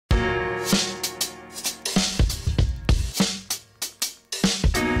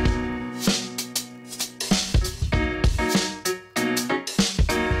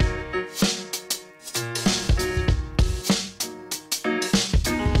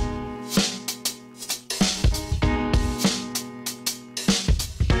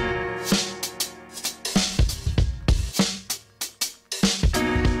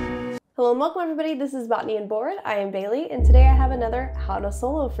welcome everybody, this is Botany Board. I am Bailey, and today I have another How to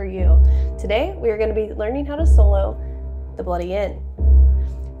Solo for you. Today we are going to be learning how to solo the Bloody Inn.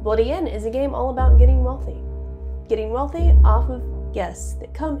 Bloody Inn is a game all about getting wealthy. Getting wealthy off of guests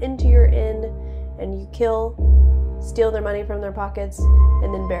that come into your inn and you kill, steal their money from their pockets,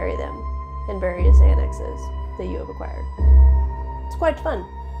 and then bury them in various annexes that you have acquired. It's quite fun,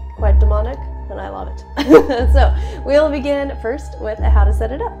 quite demonic, and I love it. So we'll begin first with how to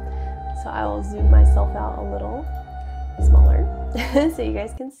set it up. So I will zoom myself out a little smaller so you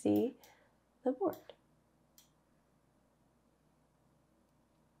guys can see the board.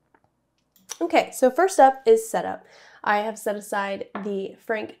 Okay, so first up is setup. I have set aside the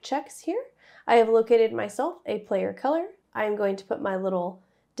franc checks here. I have located myself a player color. I am going to put my little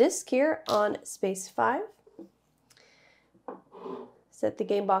disc here on space 5. Set the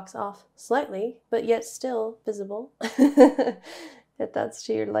game box off slightly, but yet still visible, if that's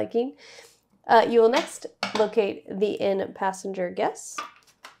to your liking. You will next locate the inn passenger guests.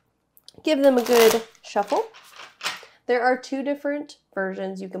 Give them a good shuffle. There are two different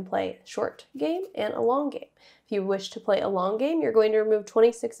versions you can play, a short game and a long game. If you wish to play a long game, you're going to remove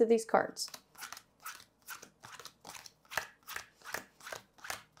 26 of these cards.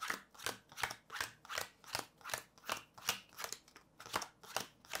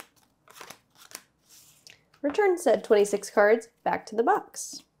 Return said 26 cards back to the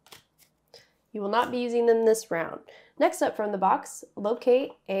box. You will not be using them this round. Next up from the box,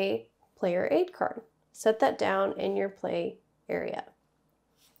 locate a player aid card. Set that down in your play area.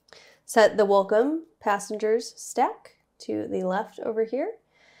 Set the welcome passengers stack to the left over here.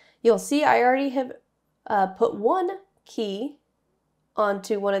 You'll see I already have put one key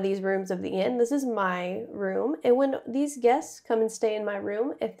onto one of these rooms of the inn. This is my room, and when these guests come and stay in my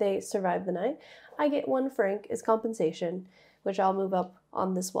room, if they survive the night, I get 1 franc as compensation, which I'll move up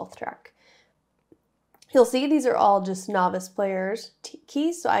on this wealth track. You'll see these are all just novice players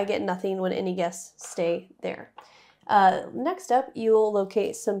keys, so I get nothing when any guests stay there. Next up, you'll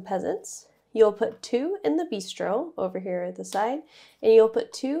locate some peasants. You'll put 2 in the bistro over here at the side, and you'll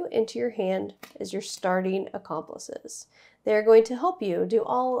put 2 into your hand as your starting accomplices. They're going to help you do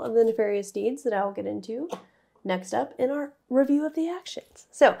all of the nefarious deeds that I'll get into next up in our review of the actions.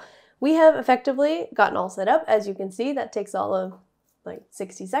 So we have effectively gotten all set up. As you can see, that takes all of like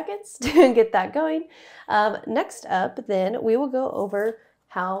 60 seconds to get that going. Next up, then, we will go over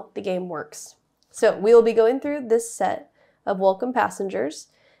how the game works. So we will be going through this set of welcome passengers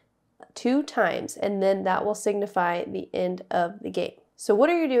 2 times, and then that will signify the end of the game. So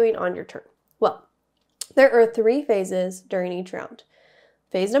what are you doing on your turn? Well, there are 3 phases during each round.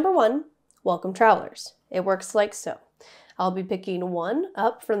 Phase number 1, welcome travelers. It works like so. I'll be picking 1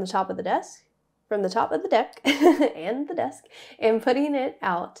 up from the top of the deck, and the desk, and putting it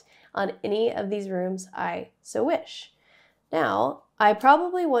out on any of these rooms I so wish. Now, I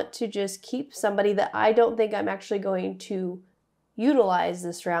probably want to just keep somebody that I don't think I'm actually going to utilize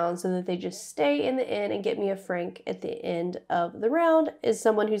this round so that they just stay in the inn and get me a franc at the end of the round is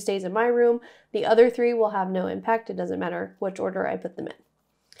someone who stays in my room. The other 3 will have no impact. It doesn't matter which order I put them in.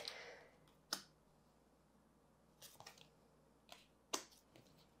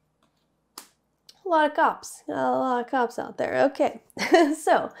 A lot of cops out there. Okay,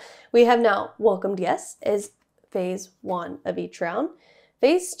 so we have now welcomed guests as phase 1 of each round.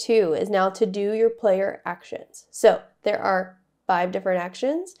 Phase 2 is now to do your player actions. So there are 5 different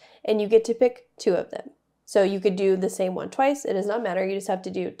actions, and you get to pick 2 of them. So you could do the same one twice. It does not matter. You just have to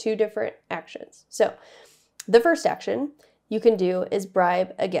do 2 different actions. So the first action you can do is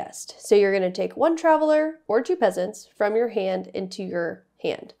bribe a guest. So you're going to take 1 traveler or 2 peasants from your hand into your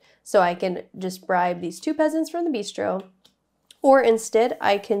hand. So I can just bribe these 2 peasants from the bistro, or instead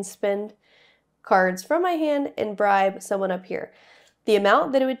I can spend cards from my hand and bribe someone up here. The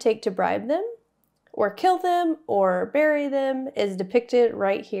amount that it would take to bribe them or kill them or bury them is depicted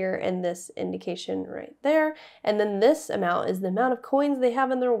right here in this indication right there. And then this amount is the amount of coins they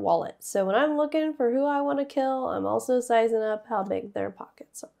have in their wallet. So when I'm looking for who I want to kill, I'm also sizing up how big their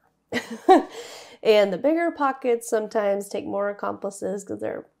pockets are. And the bigger pockets sometimes take more accomplices because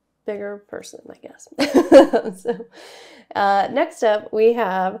they're a bigger person, I guess. So next up, we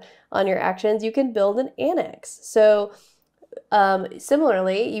have on your actions, you can build an annex. So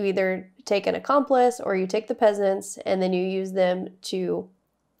similarly, you either take an accomplice or you take the peasants and then you use them to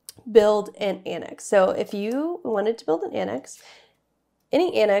build an annex. So if you wanted to build an annex,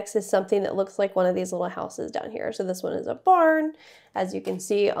 any annex is something that looks like one of these little houses down here. So this one is a barn. As you can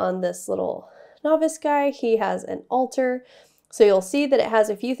see on this little novice guy, he has an altar. So you'll see that it has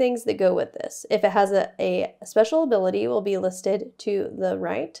a few things that go with this. If it has a special ability, it will be listed to the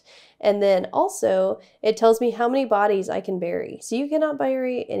right. And then also it tells me how many bodies I can bury. So you cannot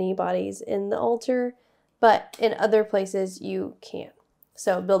bury any bodies in the altar, but in other places you can.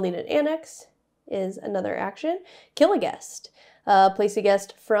 So building an annex is another action. Kill a guest. Place a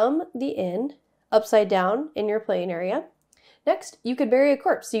guest from the inn upside down in your playing area. Next, you could bury a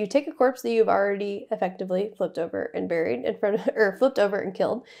corpse. So you take a corpse that you've already effectively flipped over and buried in front of, or flipped over and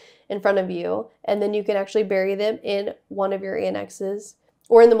killed in front of you, and then you can actually bury them in one of your annexes,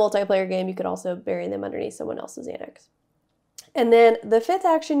 or in the multiplayer game, you could also bury them underneath someone else's annex. And then the fifth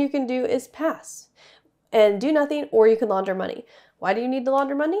action you can do is pass and do nothing, or you can launder money. Why do you need to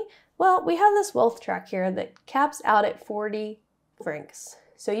launder money? Well, we have this wealth track here that caps out at 40 francs.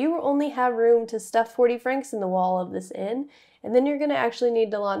 So you will only have room to stuff 40 francs in the wall of this inn, and then you're going to actually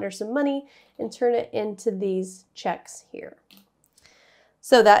need to launder some money and turn it into these checks here.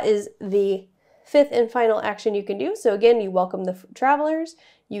 So that is the fifth and final action you can do. So again, you welcome the travelers.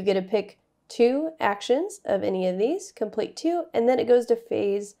 You get to pick 2 actions of any of these, complete 2, and then it goes to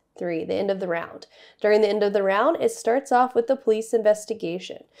phase 3, the end of the round. During the end of the round, it starts off with the police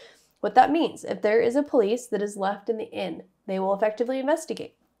investigation. What that means, if there is a police that is left in the inn, they will effectively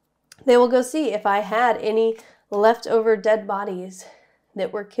investigate. They will go see if I had any leftover dead bodies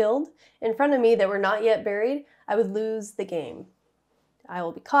that were killed in front of me that were not yet buried. I would lose the game. I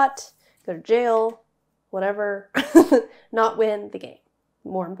will be caught, go to jail, whatever, not win the game,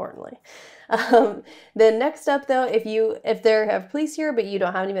 more importantly. Then next up though, if there have police here but you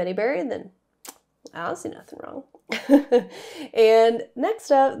don't have anybody buried, then I don't see nothing wrong. And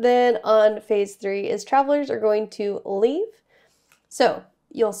next up then on phase 3 is travelers are going to leave. So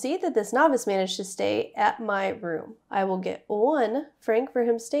you'll see that this novice managed to stay at my room. I will get 1 franc for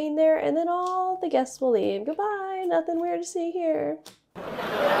him staying there, and then all the guests will leave. Goodbye, nothing weird to see here.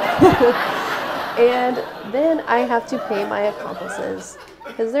 And then I have to pay my accomplices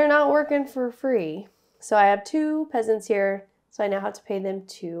because they're not working for free. So I have 2 peasants here, so I now have to pay them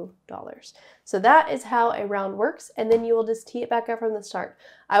 $2. So that is how a round works, and then you will just tee it back up from the start.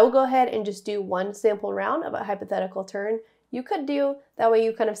 I will go ahead and just do 1 sample round of a hypothetical turn you could do. That way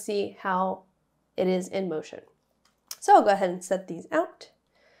you kind of see how it is in motion. So I'll go ahead and set these out.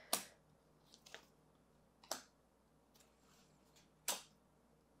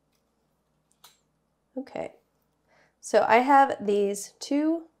 Okay, so I have these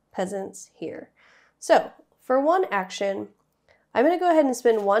 2 peasants here. So for 1 action, I'm going to go ahead and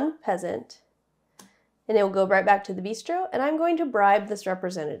spend 1 peasant, and it will go right back to the bistro, and I'm going to bribe this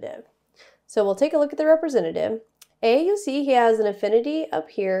representative. So we'll take a look at the representative. You see he has an affinity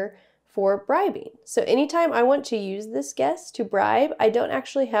up here for bribing. So anytime I want to use this guest to bribe, I don't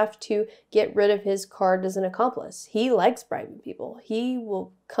actually have to get rid of his card as an accomplice. He likes bribing people. He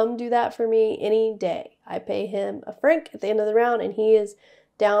will come do that for me any day. I pay him a franc at the end of the round and he is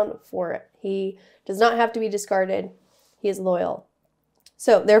down for it. He does not have to be discarded. He is loyal.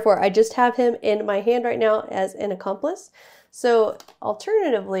 So therefore, I just have him in my hand right now as an accomplice. So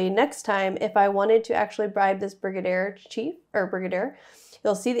alternatively, next time, if I wanted to actually bribe this brigadier chief, or brigadier,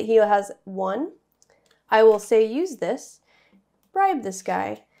 you'll see that he has 1. I will say use this, bribe this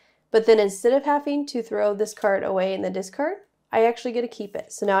guy, but then instead of having to throw this card away in the discard, I actually get to keep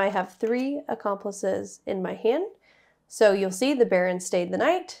it. So now I have 3 accomplices in my hand. So you'll see the Baron stayed the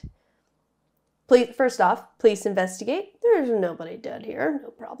night. Please, first off, police investigate. There's nobody dead here,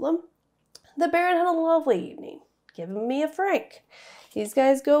 no problem. The Baron had a lovely evening, giving me a franc. These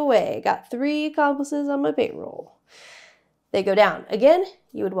guys go away. Got 3 accomplices on my payroll. They go down. Again,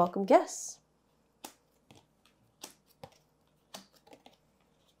 you would welcome guests.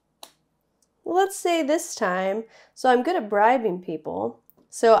 Let's say this time, so I'm good at bribing people.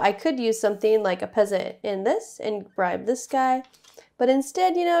 So I could use something like a peasant in this and bribe this guy. But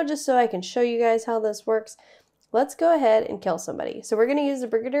instead, you know, just so I can show you guys how this works, let's go ahead and kill somebody. So we're going to use the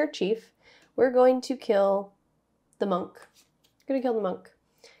brigadier chief. We're going to kill the monk. We're going to kill the monk.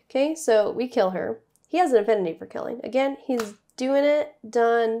 Okay, so we kill her. He has an affinity for killing. Again, he's doing it,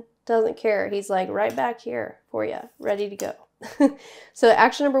 done, doesn't care. He's like right back here for you, ready to go. So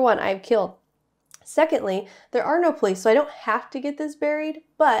action number 1, I've killed. Secondly, there are no police, so I don't have to get this buried,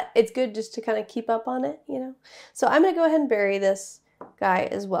 but it's good just to kind of keep up on it, you know. So I'm going to go ahead and bury this guy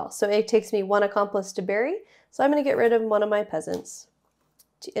as well. So it takes me 1 accomplice to bury, so I'm going to get rid of 1 of my peasants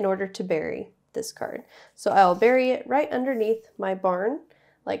in order to bury this card. So I'll bury it right underneath my barn,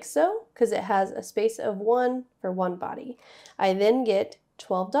 like so, because it has a space of 1 for 1 body. I then get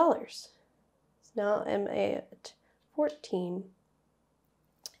 $12. So now I'm at 14.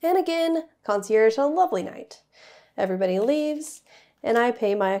 And again, concierge, a lovely night. Everybody leaves, and I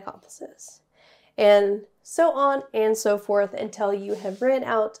pay my accomplices. And so on and so forth until you have ran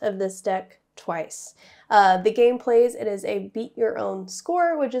out of this deck twice. The game plays, it is a beat your own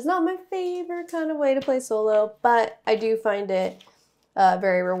score, which is not my favorite kind of way to play solo, but I do find it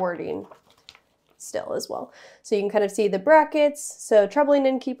very rewarding still as well. So you can kind of see the brackets. So troubling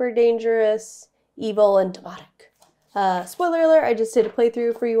innkeeper, dangerous, evil, and demonic. Spoiler alert, I just did a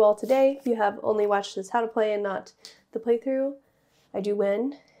playthrough for you all today. If you have only watched this how to play and not the playthrough, I do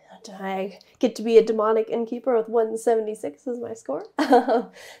win. I get to be a demonic innkeeper with 176 as my score.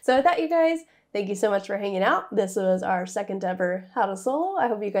 So with that, you guys, thank you so much for hanging out. This was our second ever How to Solo. I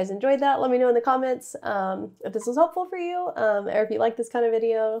hope you guys enjoyed that. Let me know in the comments if this was helpful for you, or if you like this kind of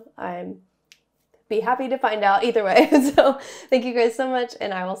video. I'm be happy to find out either way. So thank you guys so much,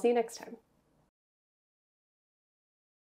 and I will see you next time.